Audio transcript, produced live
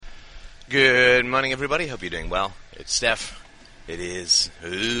Good morning, everybody. Hope you're doing well. It's Steph. It is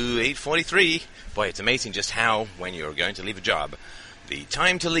 8:43. Boy, it's amazing just how, when you're going to leave a job, the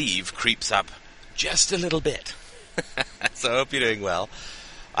time to leave creeps up just a little bit. So I hope you're doing well.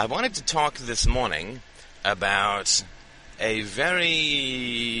 I wanted to talk this morning about a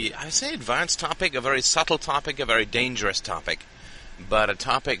very, I would say, advanced topic, a very subtle topic, a very dangerous topic, but a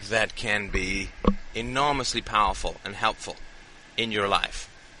topic that can be enormously powerful and helpful in your life.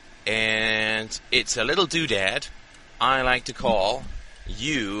 And it's a little doodad I like to call,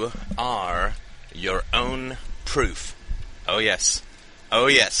 you are your own proof. Oh yes,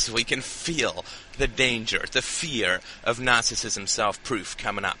 we can feel the danger, the fear of narcissism self-proof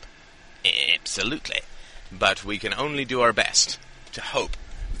coming up. Absolutely. But we can only do our best to hope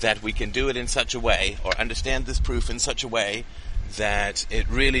that we can do it in such a way, or understand this proof in such a way, that it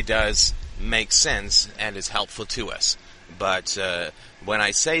really does make sense and is helpful to us. But when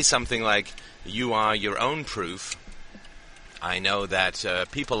I say something like, you are your own proof, I know that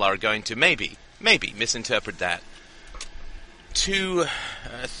people are going to maybe misinterpret that to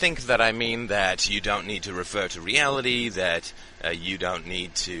think that I mean that you don't need to refer to reality, that you don't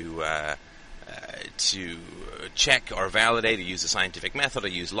need to check or validate or use a scientific method or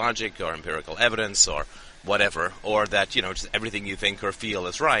use logic or empirical evidence or whatever, or that, just everything you think or feel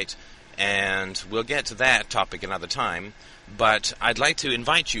is right. And we'll get to that topic another time, but I'd like to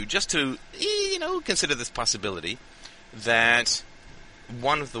invite you just to, consider this possibility that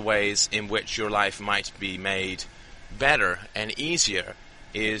one of the ways in which your life might be made better and easier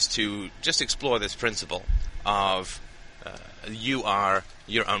is to just explore this principle of you are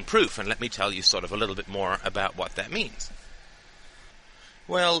your own proof. And let me tell you sort of a little bit more about what that means.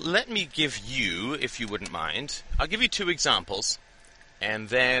 Well, let me give you, if you wouldn't mind, I'll give you two examples, and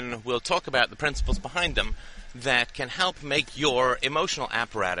then we'll talk about the principles behind them that can help make your emotional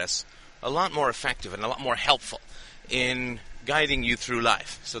apparatus a lot more effective and a lot more helpful in guiding you through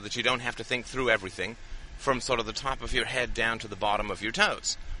life, so that you don't have to think through everything from sort of the top of your head down to the bottom of your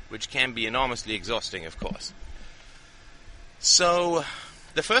toes, which can be enormously exhausting, of course. So,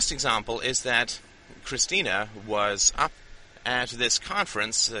 the first example is that Christina was up at this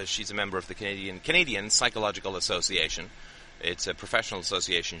conference. She's a member of the Canadian Psychological Association. It's a professional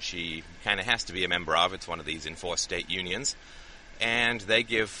association she kind of has to be a member of. It's one of these enforced state unions. And they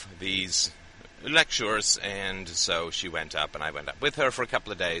give these lectures, and so she went up, and I went up with her for a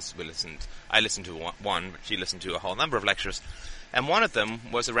couple of days. I listened to one, but she listened to a whole number of lectures. And one of them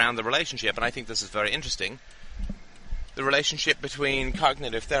was around the relationship, and I think this is very interesting, the relationship between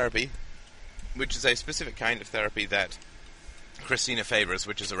cognitive therapy, which is a specific kind of therapy that Christina favors,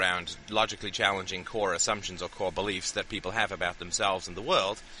 which is around logically challenging core assumptions or core beliefs that people have about themselves and the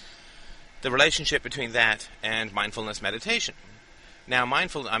world, the relationship between that and mindfulness meditation. Now,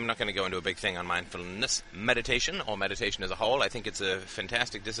 I'm not going to go into a big thing on mindfulness meditation or meditation as a whole. I think it's a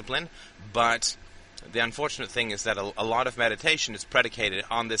fantastic discipline, but the unfortunate thing is that a lot of meditation is predicated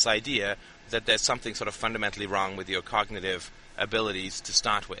on this idea that there's something sort of fundamentally wrong with your cognitive abilities to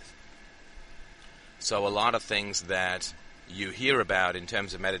start with. So a lot of things that you hear about in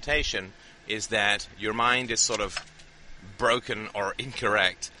terms of meditation is that your mind is sort of broken or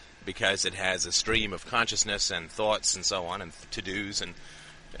incorrect because it has a stream of consciousness and thoughts and so on and to-dos,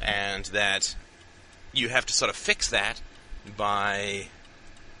 and that you have to sort of fix that by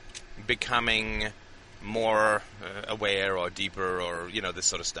becoming more aware or deeper or, this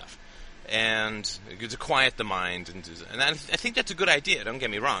sort of stuff. And to quiet the mind. And I think that's a good idea, don't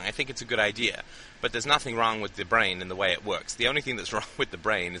get me wrong. I think it's a good idea. But there's nothing wrong with the brain and the way it works. The only thing that's wrong with the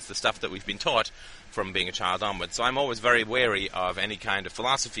brain is the stuff that we've been taught from being a child onwards. So I'm always very wary of any kind of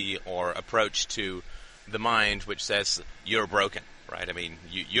philosophy or approach to the mind which says you're broken, right? I mean,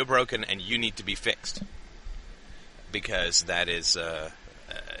 you're broken and you need to be fixed. Because that is...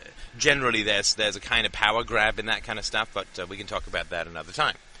 generally there's a kind of power grab in that kind of stuff, but we can talk about that another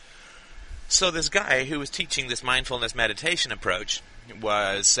time. So this guy who was teaching this mindfulness meditation approach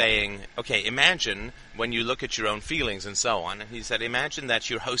was saying, okay, imagine when you look at your own feelings and so on. And he said, imagine that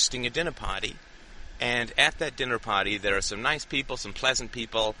you're hosting a dinner party, and at that dinner party there are some nice people, some pleasant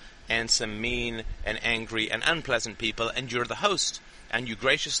people, and some mean and angry and unpleasant people, and you're the host. And you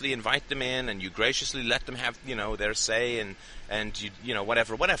graciously invite them in, and you graciously let them have, their say, and you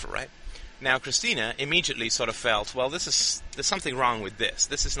whatever, right? Now, Christina immediately sort of felt, well, there's something wrong with this.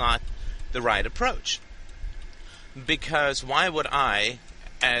 This is not the right approach. Because why would I,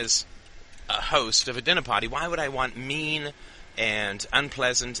 as a host of a dinner party, why would I want mean and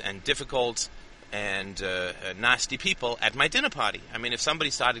unpleasant and difficult and nasty people at my dinner party? I mean, if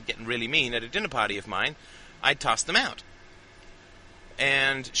somebody started getting really mean at a dinner party of mine, I'd toss them out.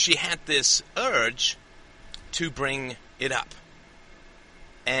 And she had this urge to bring it up.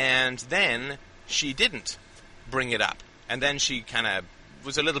 And then she didn't bring it up. And then she kind of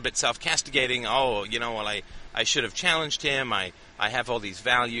was a little bit self-castigating. Oh, well, I should have challenged him. I have all these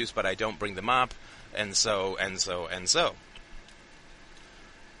values, but I don't bring them up. And so.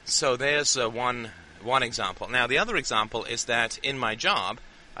 So there's one example. Now, the other example is that in my job,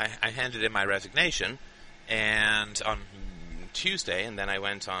 I handed in my resignation, and on Tuesday, and then I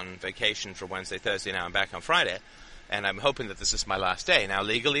went on vacation for Wednesday, Thursday. Now I'm back on Friday, and I'm hoping that this is my last day. Now,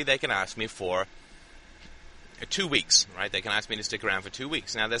 legally, they can ask me for 2 weeks, right? They can ask me to stick around for 2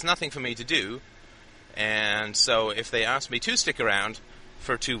 weeks. Now, there's nothing for me to do, and so if they ask me to stick around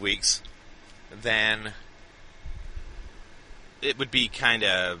for 2 weeks, then it would be kind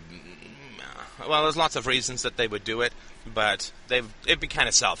of, well, there's lots of reasons that they would do it, but it'd be kind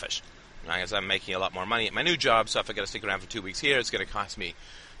of selfish. Right? As I'm making a lot more money at my new job, so if I got to stick around for 2 weeks here, it's going to cost me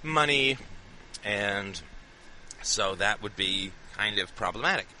money, and so that would be kind of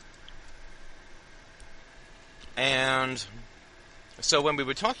problematic. And so when we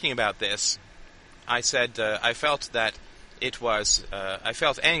were talking about this, I said I felt that it was, I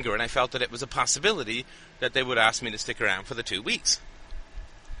felt anger, and I felt that it was a possibility that they would ask me to stick around for the 2 weeks.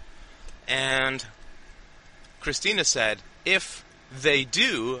 And Christina said, if they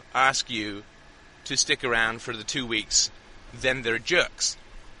do ask you to stick around for the 2 weeks, then they're jerks.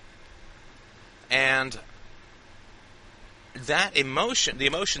 And that emotion, the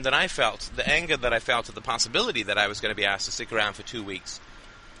emotion that I felt, the anger that I felt at the possibility that I was going to be asked to stick around for 2 weeks,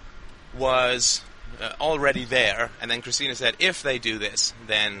 was already there. And then Christina said, if they do this,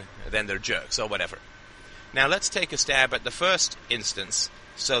 then they're jerks, or whatever. Now let's take a stab at the first instance,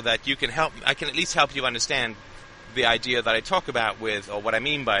 so that you can help. I can at least help you understand the idea that I talk about with, or what I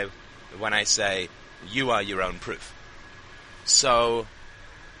mean by when I say, you are your own proof. So,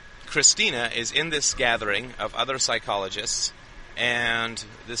 Christina is in this gathering of other psychologists, and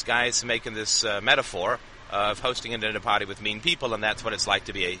this guy's making this metaphor of hosting a dinner party with mean people, and that's what it's like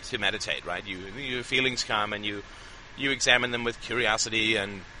to meditate, right? Your feelings come, and you examine them with curiosity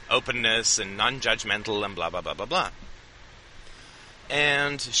and openness and non-judgmental and blah, blah, blah, blah, blah.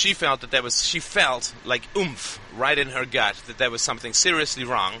 And she felt like oomph right in her gut that there was something seriously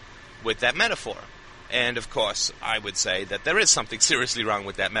wrong with that metaphor. And of course, I would say that there is something seriously wrong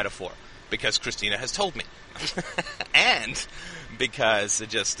with that metaphor, because Christina has told me. And because,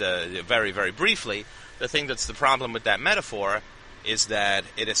 just very, very briefly, the thing that's the problem with that metaphor is that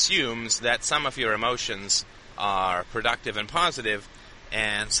it assumes that some of your emotions are productive and positive,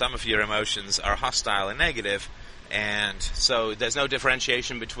 and some of your emotions are hostile and negative. And so there's no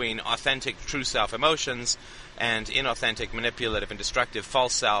differentiation between authentic, true self emotions and inauthentic, manipulative, and destructive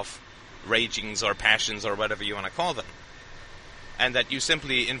false self ragings or passions or whatever you want to call them. And that you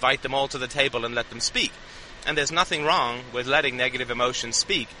simply invite them all to the table and let them speak. And there's nothing wrong with letting negative emotions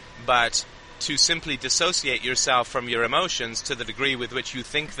speak, but to simply dissociate yourself from your emotions to the degree with which you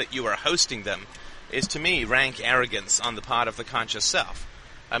think that you are hosting them is, to me, rank arrogance on the part of the conscious self.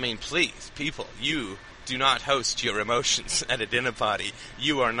 I mean, please, people, you do not host your emotions at a dinner party.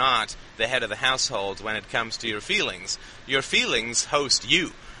 You are not the head of the household when it comes to your feelings. Your feelings host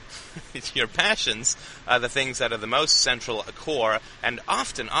you. Your passions are the things that are the most central, core, and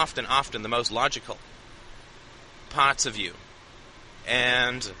often the most logical parts of you.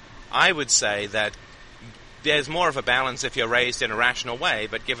 And I would say that there's more of a balance if you're raised in a rational way,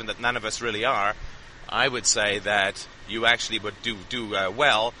 but given that none of us really are, I would say that you actually would do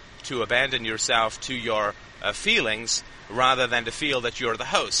well to abandon yourself to your feelings rather than to feel that you're the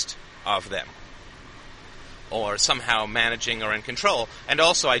host of them, or somehow managing or in control. And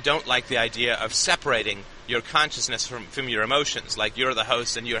also, I don't like the idea of separating your consciousness from your emotions, like you're the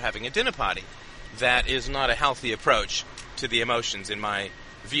host and you're having a dinner party. That is not a healthy approach to the emotions, in my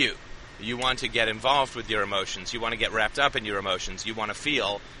view. You want to get involved with your emotions. You want to get wrapped up in your emotions. You want to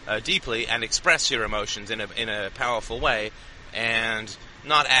feel deeply and express your emotions in a powerful way, and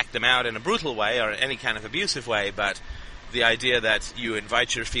not act them out in a brutal way or any kind of abusive way, but the idea that you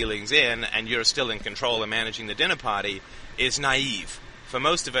invite your feelings in and you're still in control of managing the dinner party is naive. For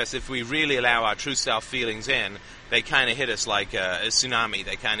most of us, if we really allow our true self feelings in, they kind of hit us like a tsunami.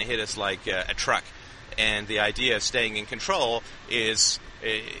 They kind of hit us like a truck. And the idea of staying in control is,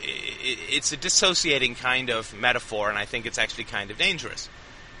 it's a dissociating kind of metaphor, and I think it's actually kind of dangerous.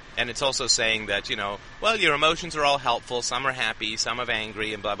 And it's also saying that, well, your emotions are all helpful, some are happy, some are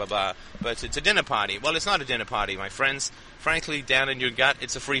angry, and blah, blah, blah, but it's a dinner party. Well, it's not a dinner party, my friends. Frankly, down in your gut,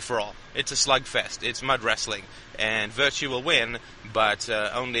 it's a free-for-all. It's a slugfest. It's mud wrestling. And virtue will win, but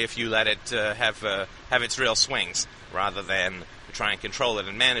only if you let it have its real swings, rather than try and control it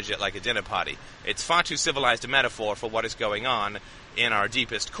and manage it like a dinner party. It's far too civilized a metaphor for what is going on in our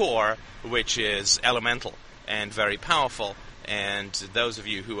deepest core, which is elemental and very powerful. And those of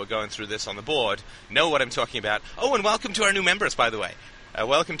you who are going through this on the board know what I'm talking about. Oh, and welcome to our new members, by the way.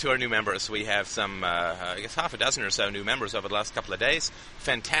 Welcome to our new members. We have some, I guess, half a dozen or so new members over the last couple of days.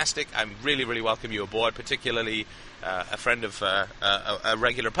 Fantastic. I really, really welcome you aboard. Particularly a friend of a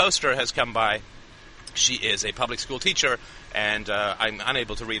regular poster has come by. She is a public school teacher, and I'm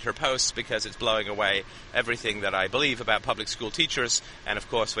unable to read her posts because it's blowing away everything that I believe about public school teachers. And, of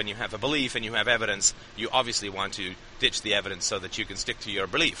course, when you have a belief and you have evidence, you obviously want to ditch the evidence so that you can stick to your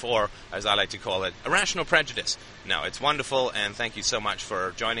belief, or, as I like to call it, irrational prejudice. No, it's wonderful, and thank you so much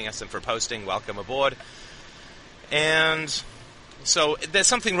for joining us and for posting. Welcome aboard. And so there's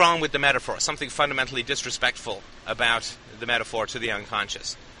something wrong with the metaphor, something fundamentally disrespectful about the metaphor to the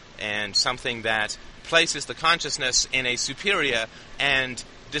unconscious, and something that places the consciousness in a superior and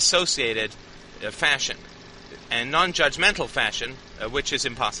dissociated fashion, and non-judgmental fashion, which is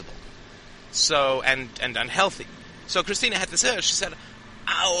impossible. So, and unhealthy. So Christina had this urge. She said,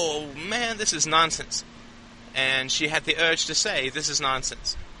 "Oh, man, this is nonsense." And she had the urge to say, "This is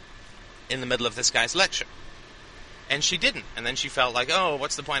nonsense," in the middle of this guy's lecture. And she didn't. And then she felt like, oh,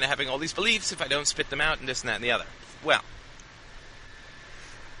 what's the point of having all these beliefs if I don't spit them out and this and that and the other? Well,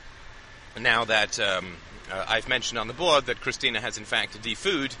 now that I've mentioned on the board that Christina has in fact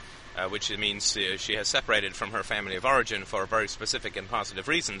defooed, which means she has separated from her family of origin for very specific and positive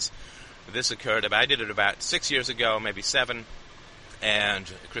reasons. This occurred, I did it about 6 years ago, maybe 7,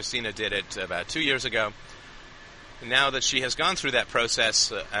 and Christina did it about 2 years ago. Now that she has gone through that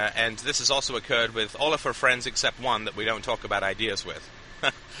process, and this has also occurred with all of her friends except one that we don't talk about ideas with.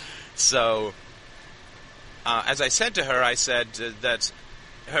 So, as I said to her, I said that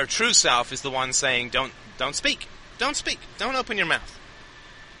her true self is the one saying, don't speak, don't open your mouth.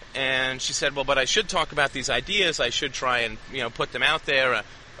 And she said, well, but I should talk about these ideas, I should try and, put them out there,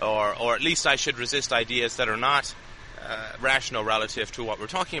 or at least I should resist ideas that are not rational relative to what we're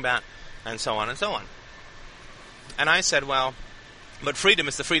talking about, and so on and so on. And I said, well, but freedom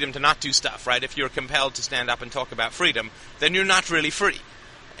is the freedom to not do stuff, right? If you're compelled to stand up and talk about freedom, then you're not really free.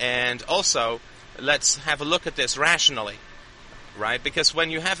 And also, let's have a look at this rationally, right? Because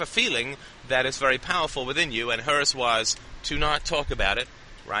when you have a feeling that is very powerful within you, and hers was to not talk about it,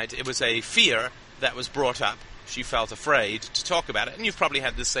 right? It was a fear that was brought up. She felt afraid to talk about it, and you've probably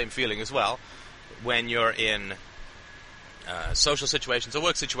had this same feeling as well when you're in social situations or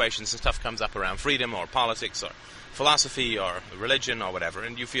work situations and stuff comes up around freedom or politics or philosophy or religion or whatever,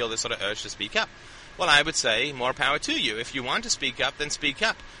 and you feel this sort of urge to speak up. Well, I would say more power to you. If you want to speak up, then speak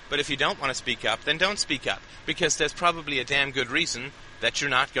up. But if you don't want to speak up, then don't speak up, because there's probably a damn good reason that you're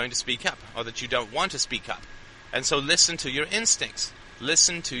not going to speak up or that you don't want to speak up. And so listen to your instincts.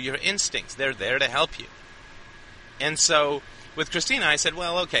 Listen to your instincts. They're there to help you. And so with Christina, I said,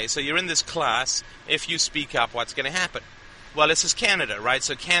 well, okay, so you're in this class. If you speak up, what's going to happen? Well, this is Canada, right?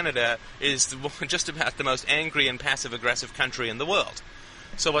 So Canada is just about the most angry and passive-aggressive country in the world.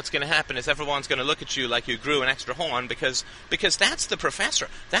 So what's going to happen is everyone's going to look at you like you grew an extra horn because that's the professor.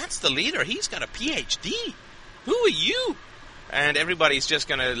 That's the leader. He's got a PhD. Who are you? And everybody's just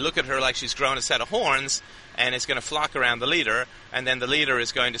going to look at her like she's grown a set of horns, and it's going to flock around the leader, and then the leader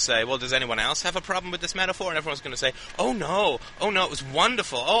is going to say, well, does anyone else have a problem with this metaphor? And everyone's going to say, oh no, it was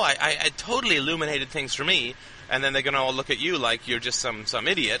wonderful. Oh, I totally illuminated things for me. And then they're going to all look at you like you're just some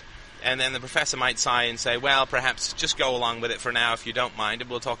idiot. And then the professor might sigh and say, well, perhaps just go along with it for now if you don't mind, and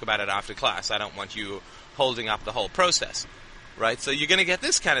we'll talk about it after class. I don't want you holding up the whole process. Right? So you're going to get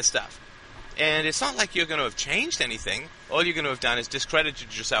this kind of stuff. And it's not like you're going to have changed anything. All you're going to have done is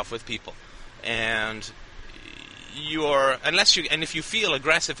discredited yourself with people. And if you feel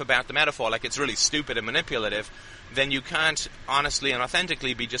aggressive about the metaphor, like it's really stupid and manipulative, then you can't honestly and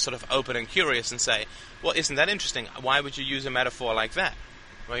authentically be just sort of open and curious and say, well, isn't that interesting? Why would you use a metaphor like that?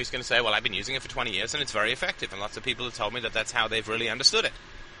 Well, he's going to say, well, I've been using it for 20 years and it's very effective, and lots of people have told me that that's how they've really understood it.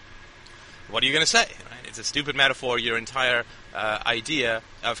 What are you going to say? Right? It's a stupid metaphor. Your entire idea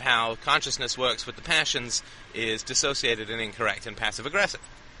of how consciousness works with the passions is dissociated and incorrect and passive-aggressive.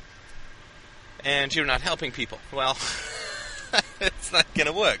 And you're not helping people. Well, it's not going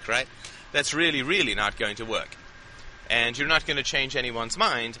to work, right? That's really, really not going to work. And you're not going to change anyone's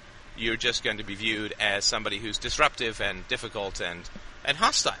mind. You're just going to be viewed as somebody who's disruptive and difficult and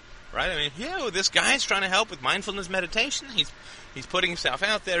hostile, right? I mean, this guy's trying to help with mindfulness meditation. He's putting himself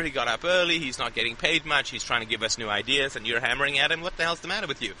out there. He got up early. He's not getting paid much. He's trying to give us new ideas, and you're hammering at him. What the hell's the matter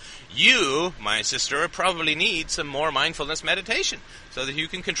with you? You, my sister, probably need some more mindfulness meditation so that you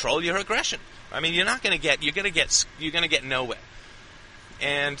can control your aggression. I mean, you're going to get nowhere.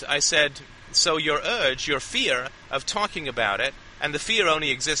 And I said, so your urge, your fear of talking about it, and the fear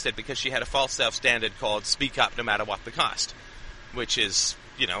only existed because she had a false self-standard called speak up no matter what the cost, which is,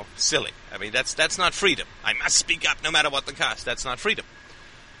 silly. I mean, that's not freedom. I must speak up no matter what the cost. That's not freedom.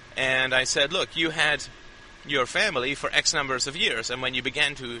 And I said, look, you had your family for X numbers of years, and when you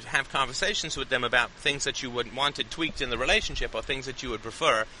began to have conversations with them about things that you would wanted tweaked in the relationship or things that you would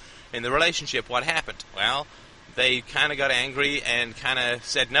prefer in the relationship, what happened? Well, they kind of got angry and kind of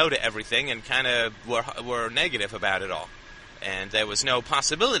said no to everything and kind of were negative about it all. And there was no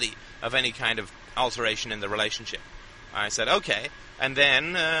possibility of any kind of alteration in the relationship. I said, okay. And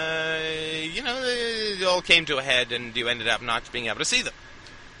then, it all came to a head and you ended up not being able to see them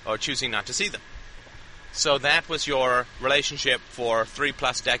or choosing not to see them. So that was your relationship for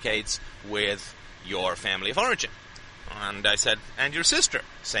 3+ decades with your family of origin. And I said, and your sister,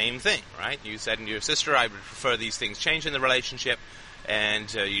 same thing, right? You said, and your sister, I would prefer these things change in the relationship.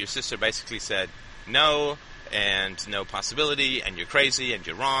 And your sister basically said, no, and no possibility, and you're crazy, and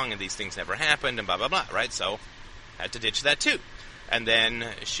you're wrong, and these things never happened, and blah, blah, blah, right? So had to ditch that too. And then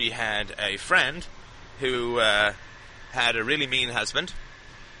she had a friend who had a really mean husband,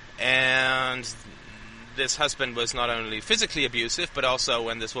 and this husband was not only physically abusive, but also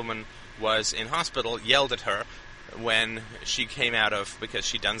when this woman was in hospital, yelled at her when she came out of, because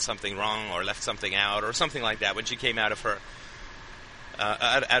she'd done something wrong or left something out or something like that, when she came out of her,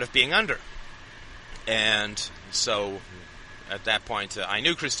 out of being under. And so at that point, I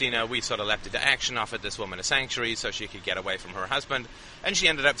knew Christina. We sort of leapt into action, offered this woman a sanctuary so she could get away from her husband. And she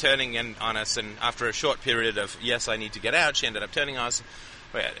ended up turning in on us, and after a short period of, yes, I need to get out, she ended up turning on us.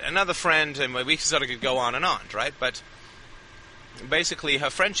 We had another friend, and we sort of could go on and on, right? But basically, her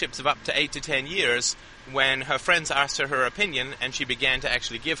friendships of up to 8 to 10 years, when her friends asked her opinion, and she began to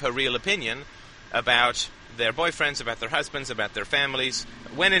actually give her real opinion about their boyfriends, about their husbands, about their families,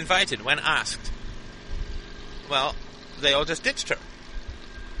 when invited, when asked, well, they all just ditched her.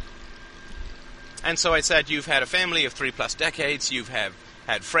 And so I said, you've had a family of 3+ decades, you've had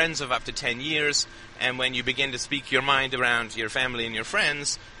friends of up to 10 years, and when you begin to speak your mind around your family and your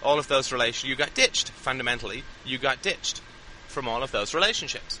friends, all of those relations, you got ditched. Fundamentally, you got ditched from all of those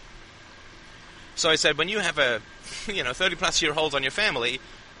relationships. So I said, when you have a 30+ year hold on your family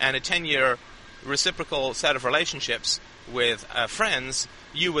and a 10-year reciprocal set of relationships with friends,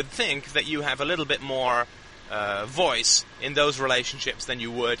 you would think that you have a little bit more voice in those relationships than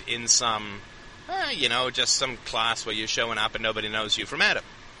you would in some, just some class where you're showing up and nobody knows you from Adam.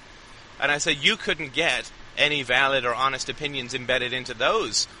 And I said, you couldn't get any valid or honest opinions embedded into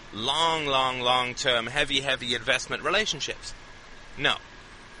those long-term, heavy investment relationships. No.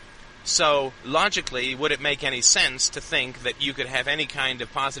 So, logically, would it make any sense to think that you could have any kind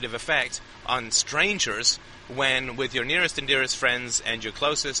of positive effect on strangers when, with your nearest and dearest friends and your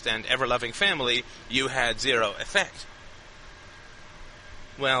closest and ever-loving family, you had zero effect?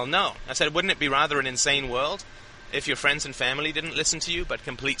 Well, no. I said, wouldn't it be rather an insane world if your friends and family didn't listen to you, but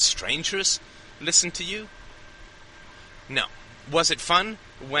complete strangers listened to you? No. Was it fun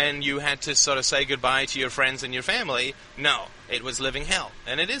when you had to sort of say goodbye to your friends and your family? No. It was living hell.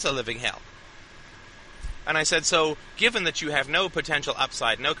 And it is a living hell. And I said, so, given that you have no potential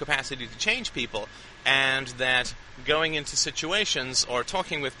upside, no capacity to change people, and that going into situations or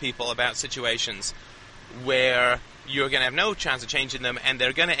talking with people about situations where you're going to have no chance of changing them, and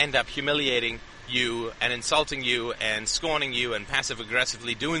they're going to end up humiliating you and insulting you and scorning you and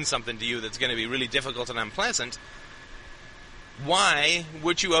passive-aggressively doing something to you that's going to be really difficult and unpleasant, why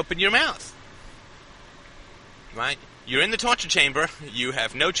would you open your mouth? Right? You're in the torture chamber, you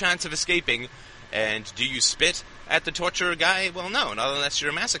have no chance of escaping, and do you spit at the torture guy? Well, no, not unless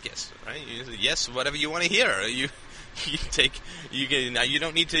you're a masochist, right? Yes, whatever you want to hear. You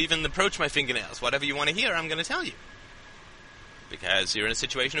don't need to even approach my fingernails. Whatever you want to hear, I'm going to tell you. Because you're in a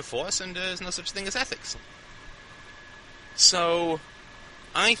situation of force, and there's no such thing as ethics. So,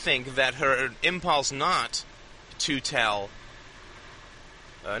 I think that her impulse to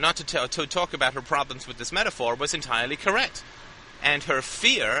talk about her problems with this metaphor was entirely correct. And her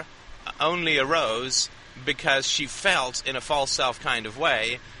fear only arose because she felt, in a false self kind of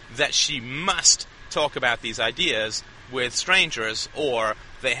way, that she must talk about these ideas with strangers or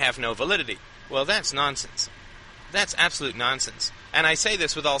they have no validity. Well, that's nonsense. That's absolute nonsense. And I say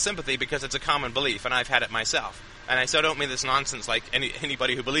this with all sympathy because it's a common belief, and I've had it myself. And I so don't mean this nonsense like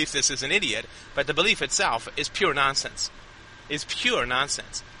anybody who believes this is an idiot, but the belief itself is pure nonsense. It's pure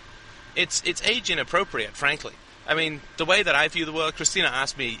nonsense. It's age inappropriate, frankly. I mean, the way that I view the world, Christina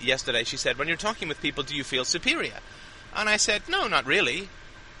asked me yesterday, she said, when you're talking with people, do you feel superior? And I said, no, not really.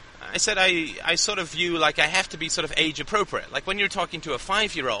 I said I sort of view like I have to be sort of age appropriate. Like when you're talking to a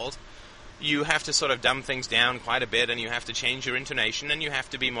 5-year-old, you have to sort of dumb things down quite a bit, and you have to change your intonation, and you have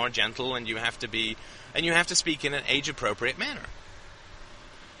to be more gentle, and you have to speak in an age appropriate manner.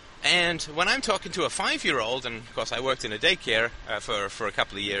 And when I'm talking to a 5-year-old, and of course I worked in a daycare for a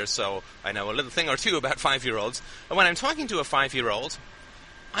couple of years, so I know a little thing or two about 5-year-olds. And when I'm talking to a 5-year-old,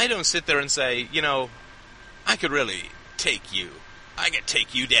 I don't sit there and say, I could really take you. I could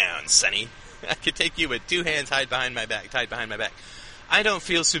take you down, Sonny. I could take you with 2 hands tied behind my back. I don't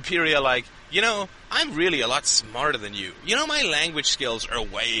feel superior like, I'm really a lot smarter than you. My language skills are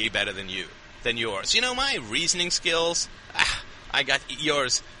way better than yours. My reasoning skills, I got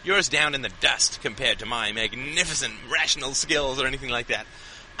yours down in the dust compared to my magnificent rational skills or anything like that.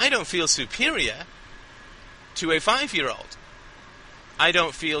 I don't feel superior to a 5-year-old. I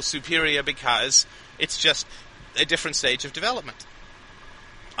don't feel superior because it's just a different stage of development.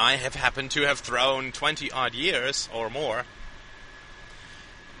 I have happened to have thrown 20-odd years or more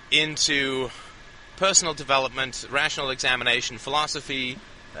into personal development, rational examination, philosophy,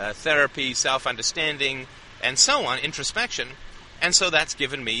 therapy, self-understanding, and so on, introspection. And so that's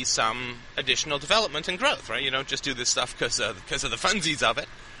given me some additional development and growth, right? You don't just do this stuff because of the funsies of it.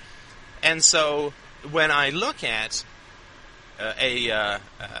 And so when I look at a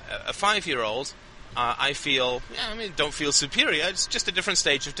 5-year-old, I feel, don't feel superior. It's just a different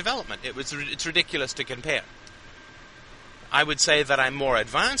stage of development. It's ridiculous to compare. I would say that I'm more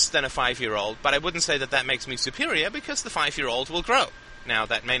advanced than a 5-year-old, but I wouldn't say that makes me superior because the 5-year-old will grow. Now,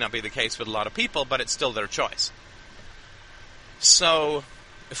 that may not be the case with a lot of people, but it's still their choice. So,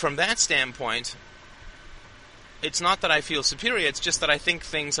 from that standpoint, it's not that I feel superior, it's just that I think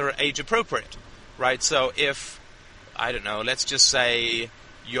things are age-appropriate, right? So if, I don't know, let's just say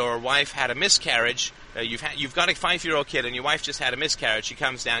your wife had a miscarriage, you've got a 5-year-old kid and your wife just had a miscarriage, she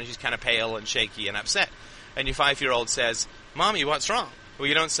comes down, she's kind of pale and shaky and upset, and your 5-year-old says, Mommy, what's wrong? Well,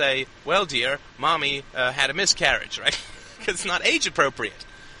 you don't say, well, dear, Mommy had a miscarriage, right? Because it's not age-appropriate.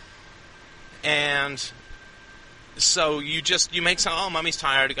 And so you make some, oh, Mommy's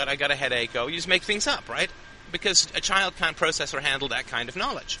tired, I got a headache, you just make things up, right? Because a child can't process or handle that kind of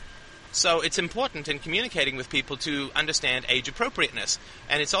knowledge. So it's important in communicating with people to understand age appropriateness.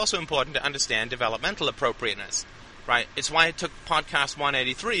 And it's also important to understand developmental appropriateness, right? It's why it took podcast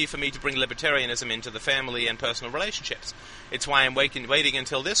 183 for me to bring libertarianism into the family and personal relationships. It's why I'm waiting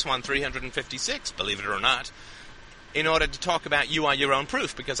until this one, 356, believe it or not, in order to talk about you are your own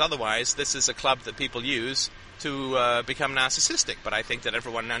proof, because otherwise this is a club that people use to become narcissistic. But I think that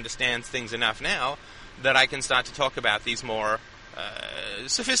everyone understands things enough now that I can start to talk about these more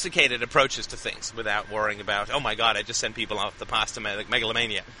sophisticated approaches to things without worrying about, oh my God, I just sent people off the path to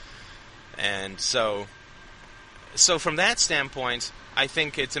megalomania. And so from that standpoint, I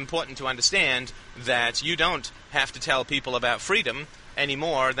think it's important to understand that you don't have to tell people about freedom any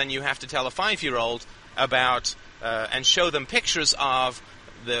more than you have to tell a 5-year-old about and show them pictures of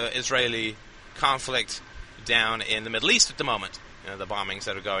the Israeli conflict down in the Middle East at the moment, the bombings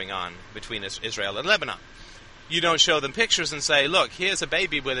that are going on between Israel and Lebanon. You don't show them pictures and say, look, here's a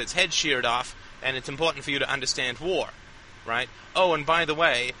baby with its head sheared off, and it's important for you to understand war, right? Oh, and by the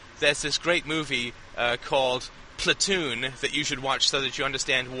way, there's this great movie called Platoon that you should watch so that you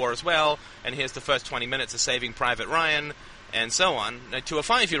understand war as well, and here's the first 20 minutes of Saving Private Ryan, and so on, to a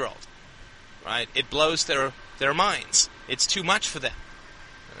 5-year-old, right? It blows their minds. It's too much for them.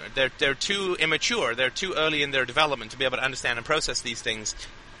 They're too immature. They're too early in their development to be able to understand and process these things.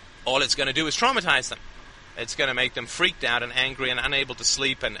 All it's going to do is traumatize them. It's going to make them freaked out and angry and unable to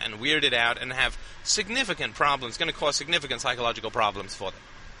sleep and weirded out and have significant problems. It's going to cause significant psychological problems for them.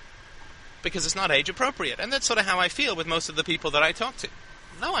 Because it's not age appropriate. And that's sort of how I feel with most of the people that I talk to.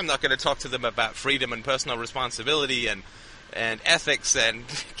 No, I'm not going to talk to them about freedom and personal responsibility and ethics and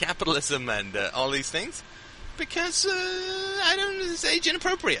capitalism and all these things. Because it's age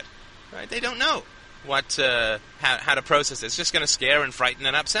inappropriate. Right? They don't know what how to process it. It's just going to scare and frighten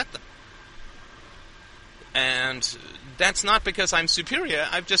and upset them. And that's not because I'm superior.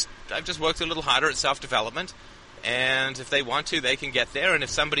 I've just worked a little harder at self-development, and if they want to, they can get there. And if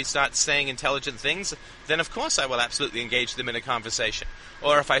somebody starts saying intelligent things, then of course I will absolutely engage them in a conversation.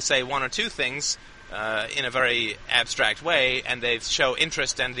 Or if I say one or two things in a very abstract way, and they show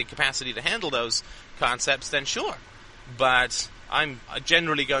interest and the capacity to handle those concepts, then sure. But I'm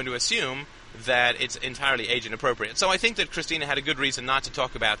generally going to assume that it's entirely age inappropriate. So I think that Christina had a good reason not to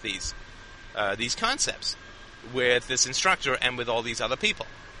talk about these concepts with this instructor and with all these other people.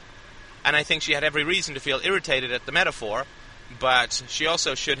 And I think she had every reason to feel irritated at the metaphor, but she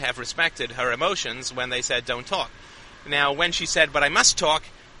also should have respected her emotions when they said don't talk. Now, when she said, but I must talk,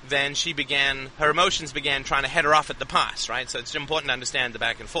 then her emotions began trying to head her off at the pass, right? So it's important to understand the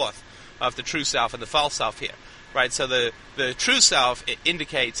back and forth of the true self and the false self here, right? So the true self, it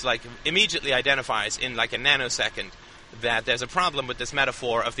indicates, like, immediately identifies in like a nanosecond that there's a problem with this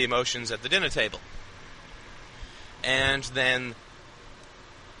metaphor of the emotions at the dinner table. And then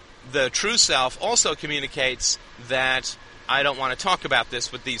the true self also communicates that I don't want to talk about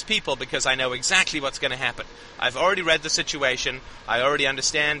this with these people because I know exactly what's going to happen. I've already read the situation. I already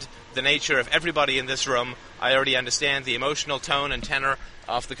understand the nature of everybody in this room. I already understand the emotional tone and tenor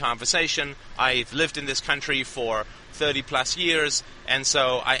of the conversation. I've lived in this country for 30 plus years, and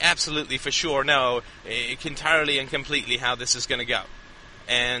so I absolutely for sure know entirely and completely how this is going to go.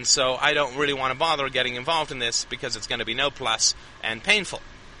 And so I don't really want to bother getting involved in this because it's going to be no plus and painful.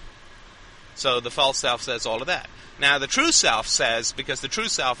 So the false self says all of that. Now the true self says, because the true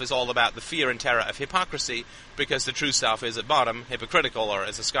self is all about the fear and terror of hypocrisy, because the true self is at bottom hypocritical, or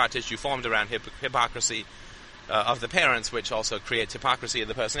as a scar tissue formed around hypocrisy of the parents, which also creates hypocrisy in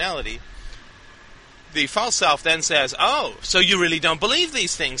the personality. The false self then says, oh, so you really don't believe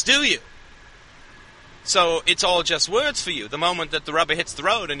these things, do you? So it's all just words for you. The moment that the rubber hits the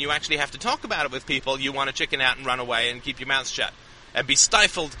road and you actually have to talk about it with people, you want to chicken out and run away and keep your mouth shut and be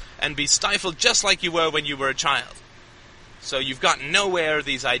stifled just like you were when you were a child. So you've gotten nowhere,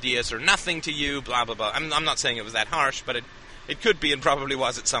 these ideas are nothing to you, blah, blah, blah. I'm not saying it was that harsh, but it could be and probably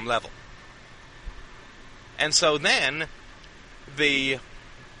was at some level. And so then the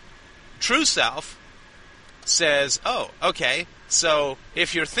true self says, oh, okay, so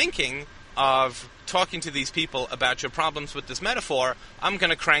if you're thinking of talking to these people about your problems with this metaphor, I'm going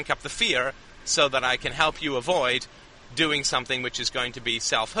to crank up the fear so that I can help you avoid doing something which is going to be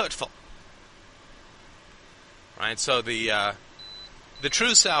self-hurtful. Right? So the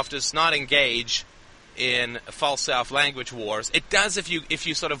true self does not engage in false self language wars. It does if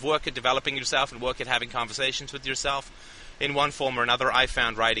you sort of work at developing yourself and work at having conversations with yourself in one form or another. I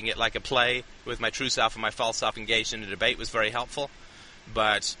found writing it like a play with my true self and my false self engaged in a debate was very helpful.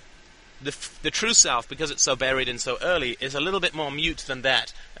 But the true self, because it's so buried and so early, is a little bit more mute than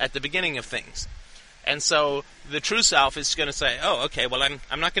that at the beginning of things. And so the true self is going to say, oh, okay, well,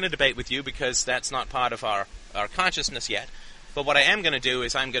 I'm not going to debate with you because that's not part of our consciousness yet. But what I am going to do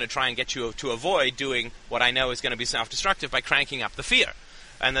is I'm going to try and get you to avoid doing what I know is going to be self-destructive by cranking up the fear.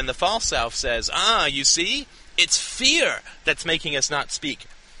 And then the false self says, you see, it's fear that's making us not speak.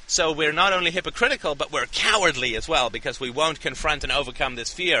 So we're not only hypocritical, but we're cowardly as well because we won't confront and overcome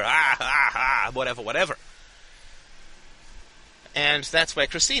this fear. Whatever. And that's where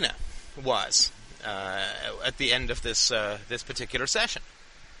Christina was at the end of this particular session.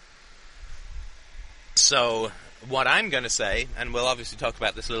 So what I'm going to say, and we'll obviously talk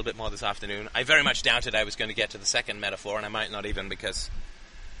about this a little bit more this afternoon, I very much doubted I was going to get to the second metaphor, and I might not even because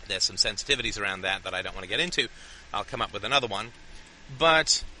there's some sensitivities around that I don't want to get into. I'll come up with another one.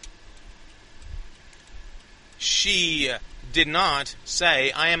 But she did not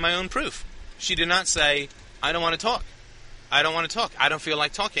say, I am my own proof. She did not say, I don't want to talk. I don't want to talk. I don't feel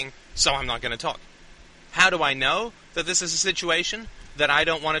like talking, so I'm not going to talk. How do I know that this is a situation that I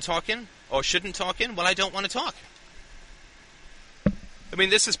don't want to talk in or shouldn't talk in? Well, I don't want to talk. I mean,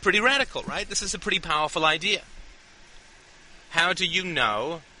 this is pretty radical, right? This is a pretty powerful idea. How do you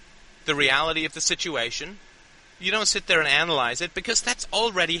know the reality of the situation? You don't sit there and analyze it because that's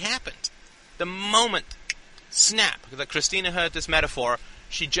already happened. The moment, snap, that Christina heard this metaphor,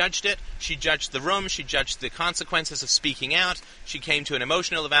 she judged it, she judged the room, she judged the consequences of speaking out, she came to an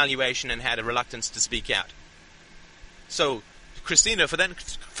emotional evaluation and had a reluctance to speak out. So,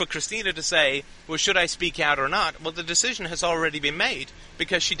 for Christina to say, well, should I speak out or not? Well, the decision has already been made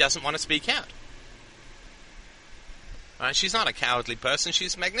because she doesn't want to speak out. She's not a cowardly person,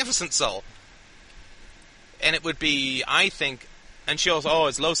 she's a magnificent soul. And it would be, I think, and she was,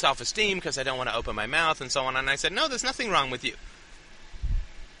 it's low self-esteem because I don't want to open my mouth and so on. And I said, no, there's nothing wrong with you.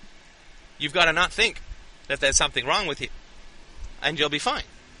 You've got to not think that there's something wrong with you, and you'll be fine.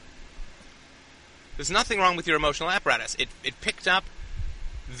 There's nothing wrong with your emotional apparatus. It picked up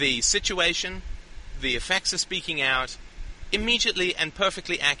the situation, the effects of speaking out, immediately and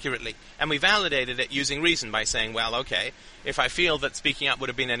perfectly accurately. And we validated it using reason by saying, well, okay, if I feel that speaking up would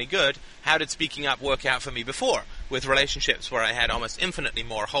have been any good, how did speaking up work out for me before with relationships where I had almost infinitely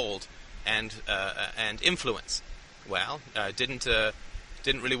more hold and influence? Well, didn't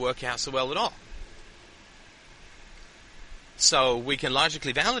really work out so well at all. So we can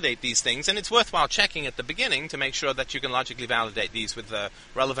logically validate these things, and it's worthwhile checking at the beginning to make sure that you can logically validate these with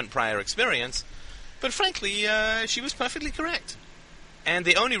relevant prior experience. But frankly, she was perfectly correct. And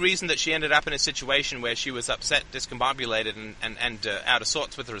the only reason that she ended up in a situation where she was upset, discombobulated, and out of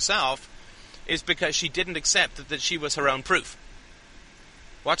sorts with herself is because she didn't accept that she was her own proof.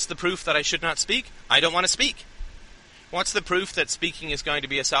 What's the proof that I should not speak? I don't want to speak. What's the proof that speaking is going to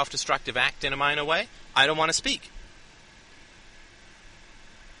be a self-destructive act in a minor way? I don't want to speak.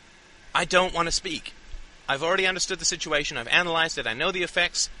 I don't want to speak. I've already understood the situation. I've analyzed it. I know the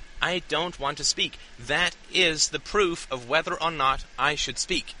effects. I don't want to speak. That is the proof of whether or not I should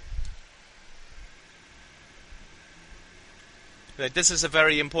speak. This is a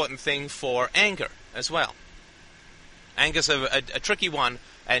very important thing for anger as well. Anger's a tricky one,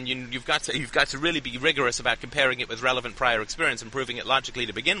 and you've got to really be rigorous about comparing it with relevant prior experience and proving it logically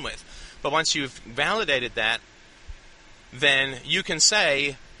to begin with. But once you've validated that, then you can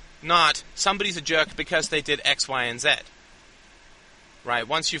say, not, somebody's a jerk because they did X, Y, and Z. Right?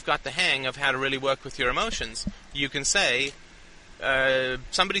 Once you've got the hang of how to really work with your emotions, you can say,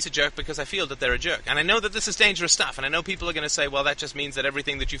 somebody's a jerk because I feel that they're a jerk. And I know that this is dangerous stuff, and I know people are going to say, well, that just means that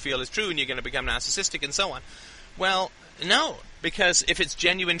everything that you feel is true and you're going to become narcissistic and so on. Well, no, because if it's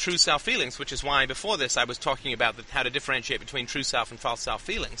genuine true self-feelings, which is why before this I was talking about how to differentiate between true self and false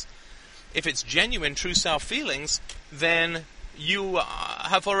self-feelings, if it's genuine true self-feelings, then you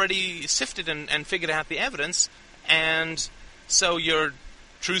have already sifted and figured out the evidence, and so your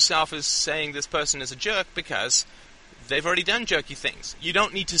true self is saying this person is a jerk because they've already done jerky things. You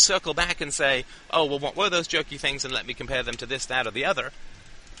don't need to circle back and say, oh, well, what were those jerky things, and let me compare them to this, that, or the other.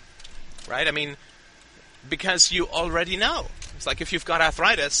 Right? I mean, because you already know. It's like if you've got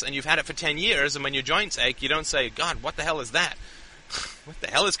arthritis and you've had it for 10 years, and when your joints ache, you don't say, God, what the hell is that? What the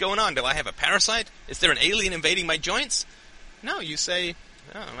hell is going on? Do I have a parasite? Is there an alien invading my joints? No, you say,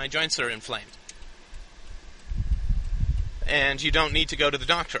 oh, my joints are inflamed. And you don't need to go to the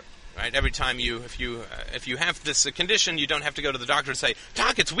doctor, right? Every time if you have this condition, you don't have to go to the doctor and say,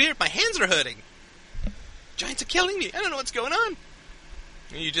 Doc, it's weird, my hands are hurting. Joints are killing me. I don't know what's going on.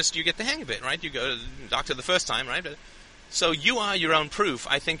 You get the hang of it, right? You go to the doctor the first time, right? So you are your own proof,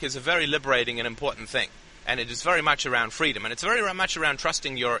 I think, is a very liberating and important thing. And it is very much around freedom. And it's very much around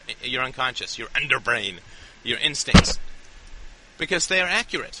trusting your unconscious, your underbrain, your instincts. Because they are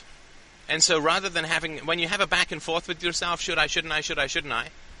accurate. And so rather than when you have a back and forth with yourself, should I, shouldn't I,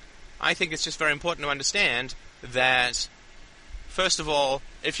 I think it's just very important to understand that, first of all,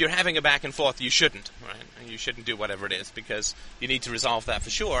 if you're having a back and forth, you shouldn't, right? You shouldn't do whatever it is, because you need to resolve that for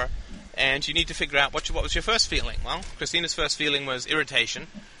sure. And you need to figure out what was your first feeling. Well, Christina's first feeling was irritation,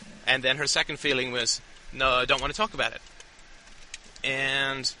 and then her second feeling was, no, I don't want to talk about it.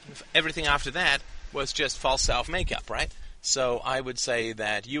 And everything after that was just false self-makeup, right? So I would say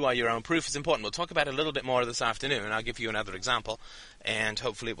that you are your own proof is important. We'll talk about it a little bit more this afternoon, and I'll give you another example, and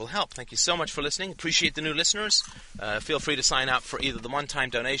hopefully it will help. Thank you so much for listening. Appreciate the new listeners. Feel free to sign up for either the one-time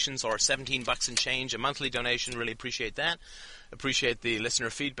donations or $17 and change, a monthly donation. Really appreciate that. Appreciate the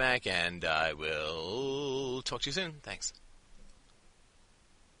listener feedback, and I will talk to you soon. Thanks.